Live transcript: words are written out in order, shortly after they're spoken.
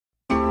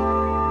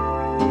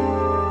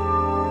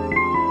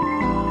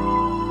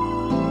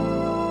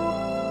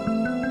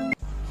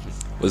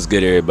What's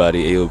good,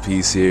 everybody?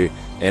 AOP's here,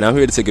 and I'm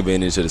here to take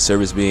advantage of the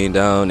service being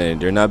down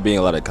and there not being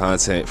a lot of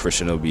content for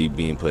Shinobi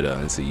being put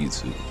out into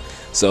YouTube.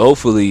 So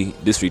hopefully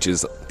this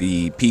reaches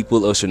the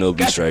people of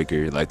Shinobi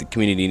Striker. Like, the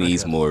community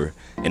needs more,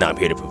 and I'm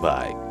here to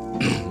provide.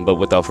 But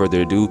without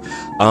further ado,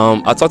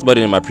 I talked about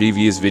it in my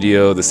previous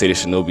video, the state of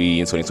Shinobi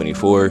in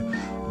 2024.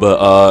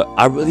 But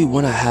I really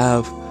want to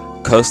have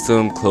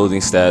custom clothing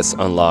stats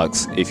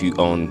unlocks if you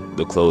own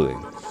the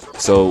clothing.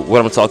 So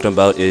what I'm talking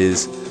about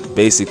is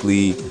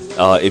basically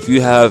if you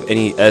have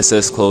any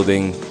SS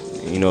clothing,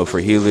 you know, for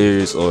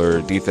healers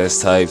or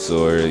defense types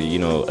or, you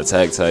know,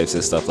 attack types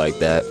and stuff like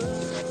that,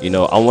 you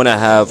know, I want to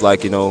have,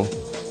 like, you know,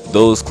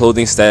 those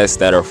clothing stats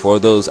that are for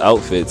those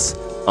outfits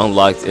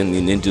unlocked in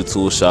the Ninja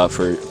Tool Shop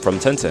from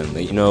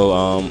Tenten. You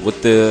know,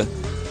 with the,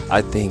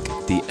 I think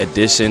the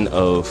addition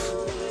of,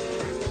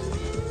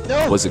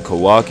 was it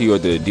Kawaki or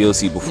the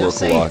DLC before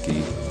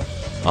Kawaki?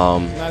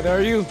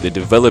 The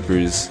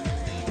developers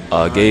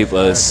gave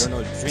us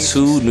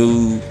 2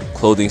 new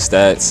clothing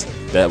stats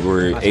that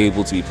were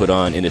able to be put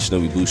on in the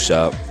Shinobi Boost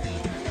shop.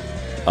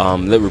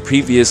 There were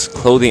previous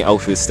clothing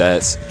outfit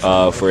stats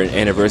for an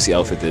anniversary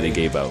outfit that they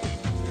gave out,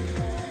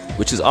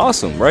 which is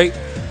awesome, right?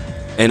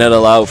 And that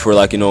allowed for,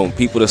 like, you know,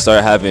 people to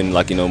start having,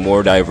 like, you know,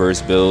 more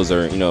diverse builds,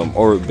 or, you know,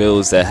 or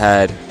builds that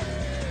had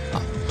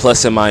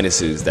plus and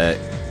minuses that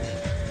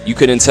you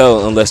couldn't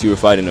tell unless you were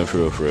fighting them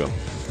for real.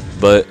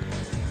 But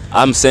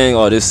I'm saying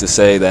all this to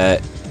say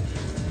that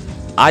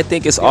I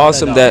think it's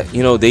awesome that,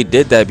 you know, they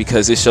did that,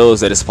 because it shows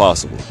that it's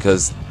possible.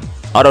 Because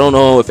I don't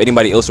know if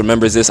anybody else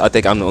remembers this. I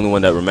think I'm the only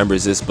one that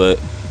remembers this, but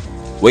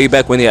way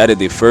back when they added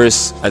the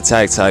first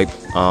attack type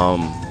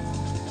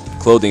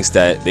clothing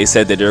stat, they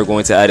said that they were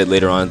going to add it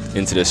later on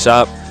into the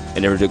shop,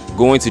 and they were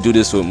going to do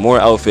this with more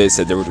outfits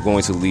that they were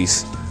going to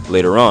release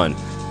later on.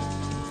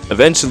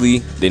 Eventually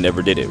they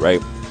never did it,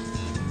 right?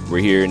 We're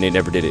here and they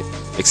never did it,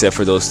 except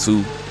for those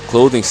 2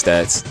 clothing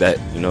stats that,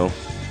 you know,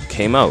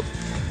 came out.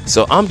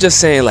 So I'm just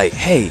saying, like,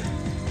 hey,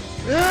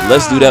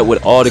 let's do that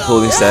with all the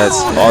clothing stats,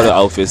 all the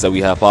outfits that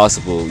we have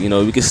possible. You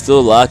know, we can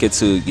still lock it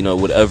to, you know,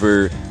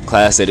 whatever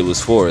class that it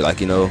was for. Like,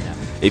 you know,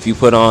 if you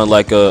put on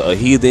like a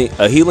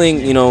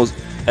healing, you know,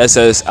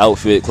 SS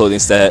outfit clothing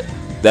stat,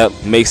 that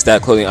makes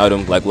that clothing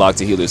item like locked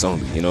to healers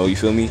only. You know, you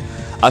feel me?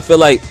 I feel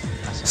like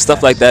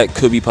stuff like that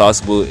could be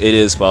possible. It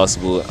is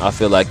possible. I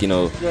feel like, you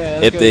know,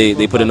 if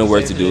they put in the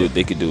work to do it,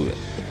 they could do it.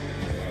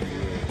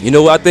 You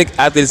know what, I think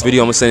after this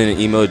video I'm gonna send in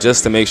an email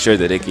just to make sure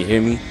that they can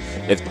hear me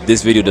if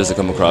this video doesn't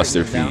come across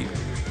their feed.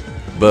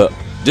 But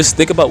just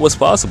think about what's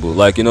possible.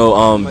 Like, you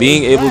know,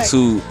 being able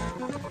to,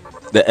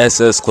 the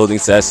SS clothing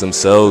stats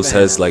themselves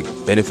has, like,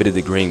 benefited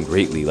the game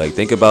greatly. Like,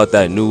 think about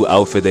that new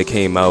outfit that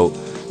came out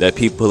that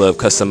people have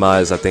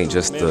customized, I think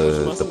just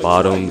the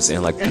bottoms,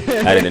 and like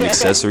added an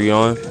accessory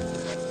on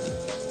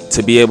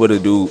to be able to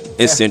do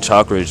instant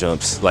chakra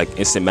jumps, like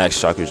instant max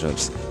chakra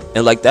jumps.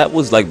 And like that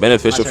was like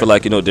beneficial for,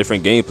 like, you know,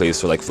 different gameplays.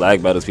 For like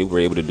flag battles, people were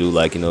able to do,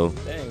 like, you know,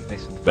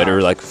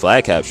 better like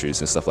flag captures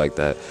and stuff like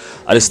that.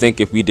 I just think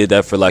if we did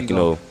that for, like, you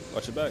know,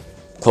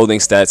 clothing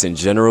stats in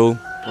general,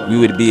 we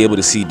would be able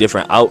to see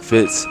different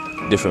outfits,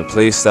 different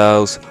play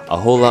styles, a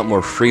whole lot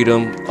more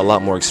freedom, a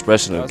lot more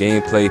expression of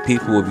gameplay.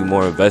 People would be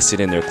more invested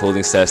in their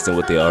clothing stats than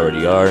what they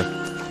already are.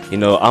 You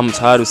know, I'm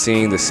tired of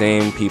seeing the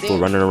same people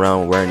running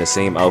around wearing the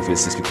same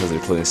outfits just because their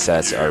clothing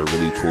stats are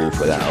really cool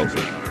for that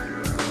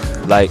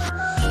outfit. Like,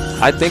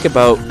 I think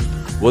about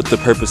what the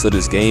purpose of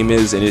this game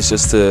is, and it's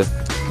just to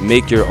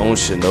make your own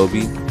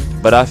Shinobi.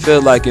 But I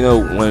feel like, you know,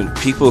 when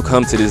people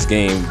come to this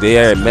game, they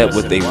are met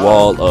with a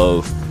wall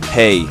of,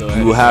 hey,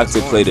 you have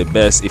to play the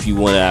best if you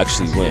want to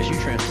actually win.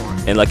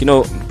 And, like, you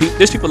know,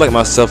 there's people like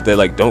myself that,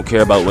 like, don't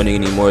care about winning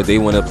anymore. They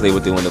want to play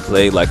what they want to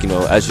play. Like, you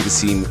know, as you can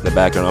see in the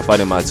background, I'm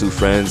fighting my 2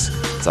 friends,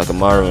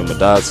 Takamaru and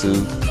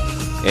Madatsu,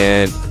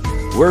 and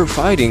we're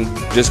fighting,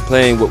 just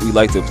playing what we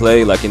like to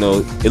play. Like, you know,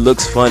 it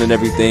looks fun and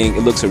everything,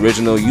 it looks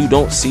original. You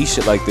don't see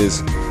shit like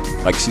this,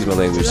 like, excuse my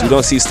language, you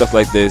don't see stuff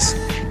like this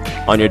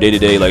on your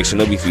day-to-day, like,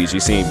 Shinobi feeds. You're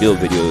seeing build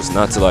videos,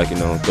 not to, like, you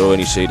know, throw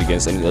any shade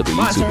against any other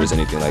YouTubers or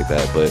anything like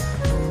that, but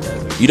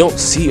you don't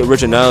see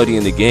originality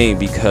in the game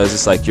because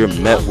it's like you're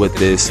met with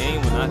this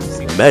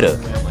meta.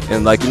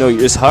 And, like, you know,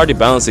 it's hard to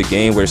balance a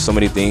game where so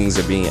many things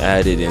are being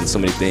added and so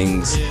many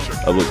things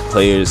of what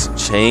players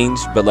change.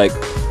 But, like,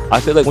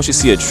 I feel like once you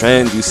see a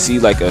trend, you see,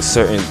 like, a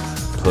certain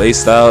play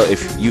style,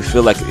 if you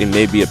feel like it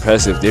may be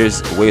oppressive,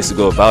 there's ways to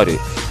go about it.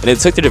 And it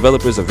took the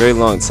developers a very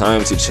long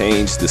time to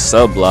change the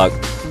sub block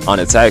on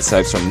attack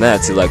types from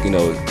that to, like, you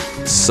know,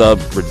 sub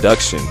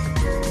reduction.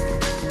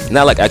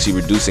 Not like actually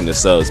reducing the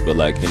subs, but,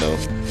 like, you know,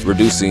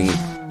 reducing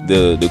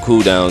the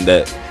cooldown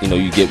that, you know,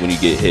 you get when you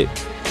get hit.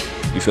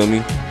 You feel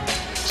me?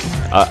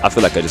 I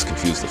feel like I just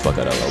confused the fuck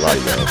out of a lot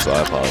of y'all, so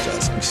I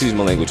apologize. Excuse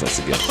my language once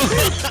again.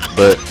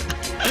 But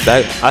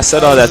I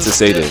said all that to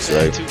say this,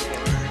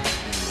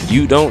 right?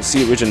 You don't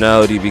see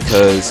originality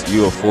because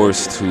you are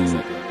forced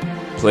to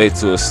play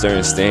to a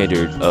certain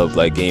standard of,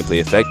 like, gameplay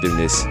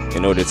effectiveness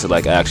in order to,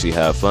 like, actually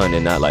have fun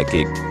and not, like,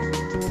 get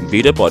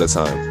beat up all the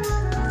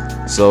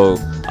time. So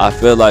I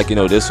feel like, you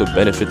know, this would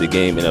benefit the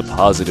game in a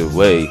positive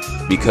way,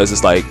 because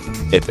it's like,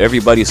 if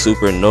everybody's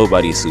super,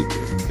 nobody's super,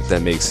 if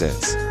that makes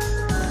sense.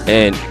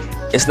 And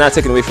it's not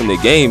taken away from the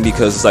game,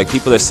 because it's like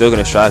people are still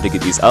going to strive to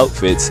get these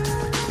outfits.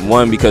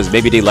 One, because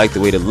maybe they like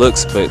the way it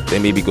looks, but they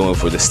may be going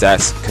for the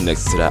stats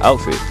connected to that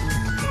outfit.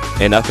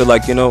 And I feel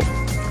like, you know,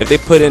 if they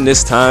put in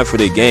this time for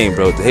the game,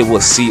 bro, they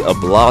will see a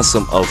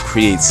blossom of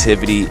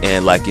creativity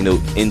and, like, you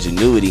know,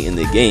 ingenuity in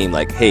the game.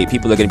 Like, hey,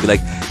 people are gonna be like,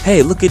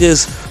 hey, look at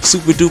this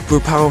super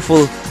duper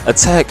powerful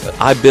attack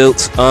I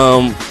built,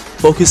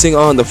 focusing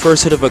on the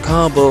first hit of a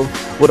combo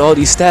with all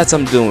these stats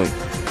I'm doing.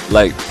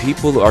 Like,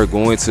 people are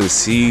going to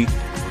see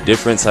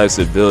different types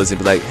of builds and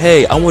be like,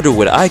 hey, I wonder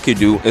what I could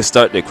do, and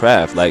start the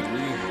craft. Like,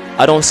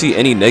 I don't see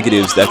any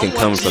negatives that can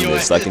come from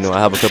this. Like, you know, I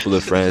have a couple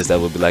of friends that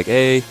would be like,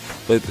 hey,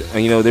 but,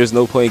 you know, there's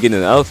no point in getting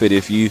an outfit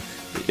if you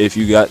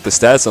got the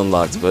stats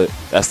unlocked. But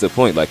that's the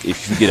point. Like,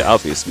 if you get an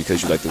outfit, it's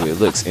because you like the way it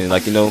looks. And,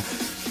 like, you know,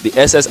 the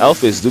SS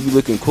outfits do be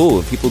looking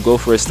cool. People go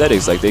for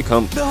aesthetics. Like, they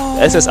come,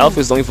 SS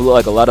outfits don't even look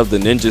like a lot of the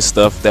ninja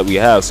stuff that we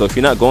have. So if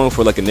you're not going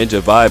for like a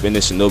ninja vibe in the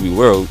Shinobi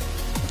world,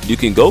 you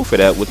can go for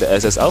that with the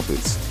SS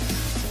outfits.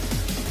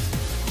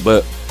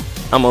 But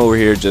I'm over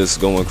here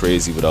just going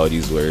crazy with all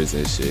these words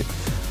and shit.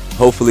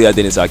 Hopefully I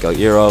didn't talk your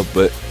ear off,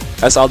 but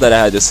that's all that I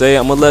had to say.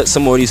 I'm gonna let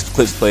some more of these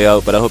clips play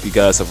out, but I hope you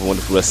guys have a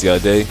wonderful rest of your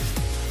day.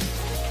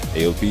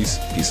 Ayo,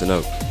 peace and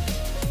out.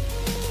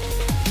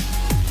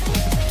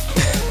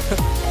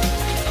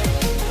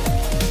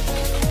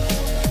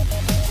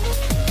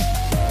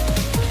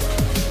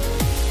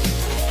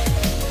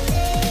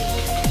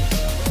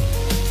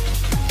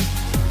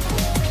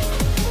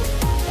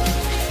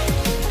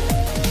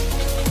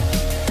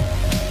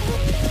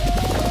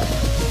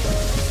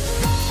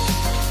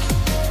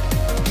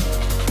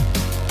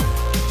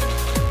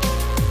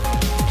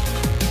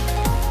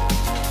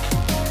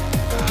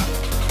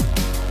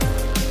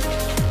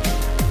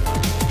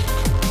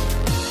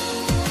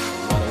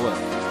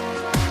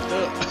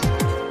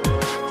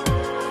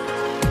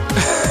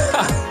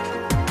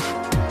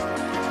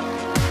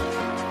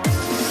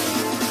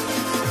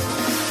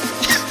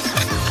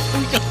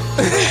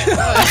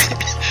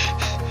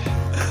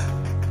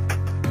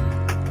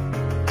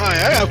 Alright,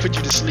 I gotta put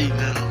you to sleep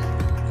now.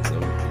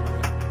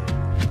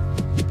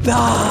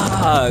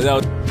 Nah, that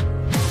was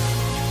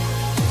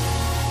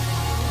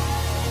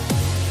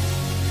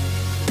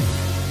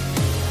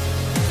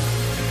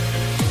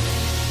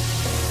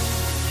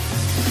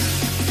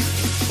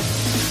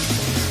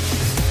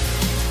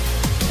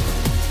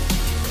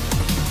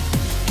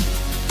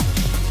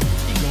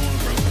Keep going,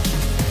 bro.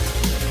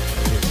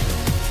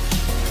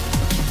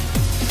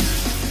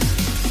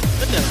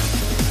 Put that on.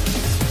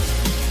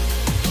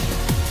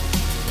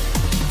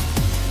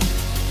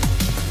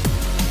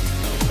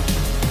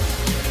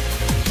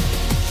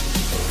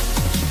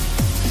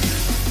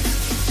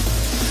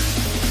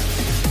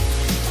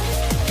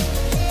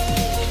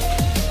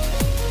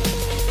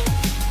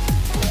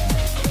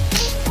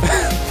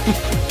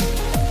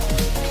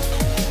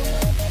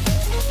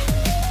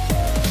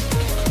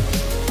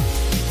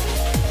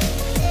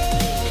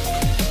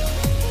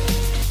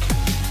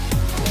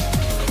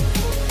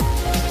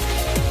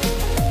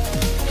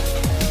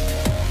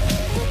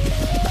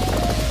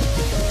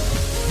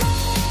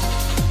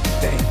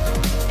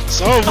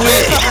 So weird.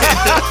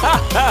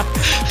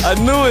 I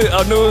knew it.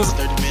 I knew it was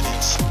 30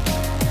 minutes. I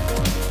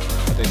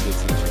think this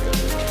is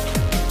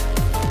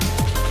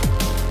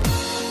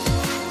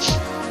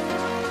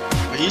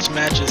But each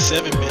match is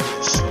 7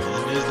 minutes.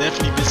 And there's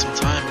definitely been some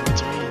time in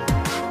between.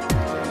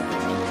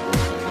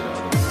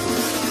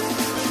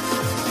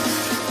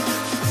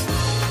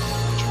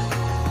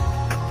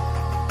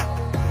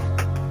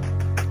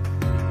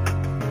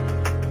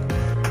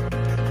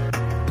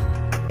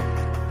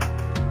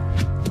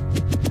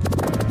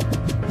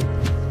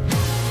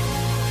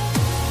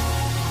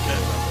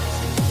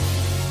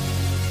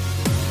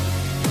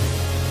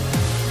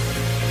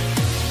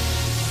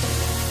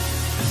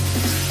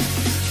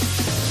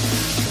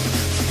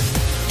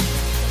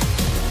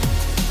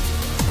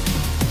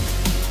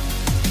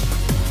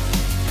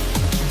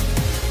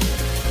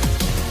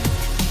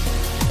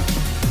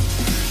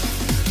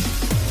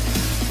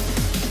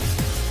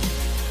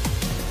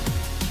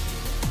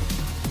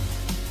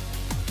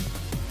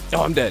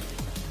 Oh, I'm dead.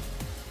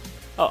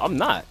 Oh, I'm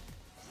not.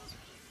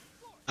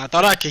 I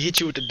thought I could hit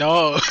you with the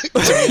dog.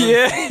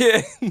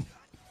 Yeah.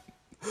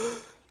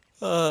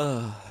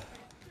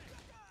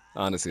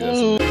 Honestly, that's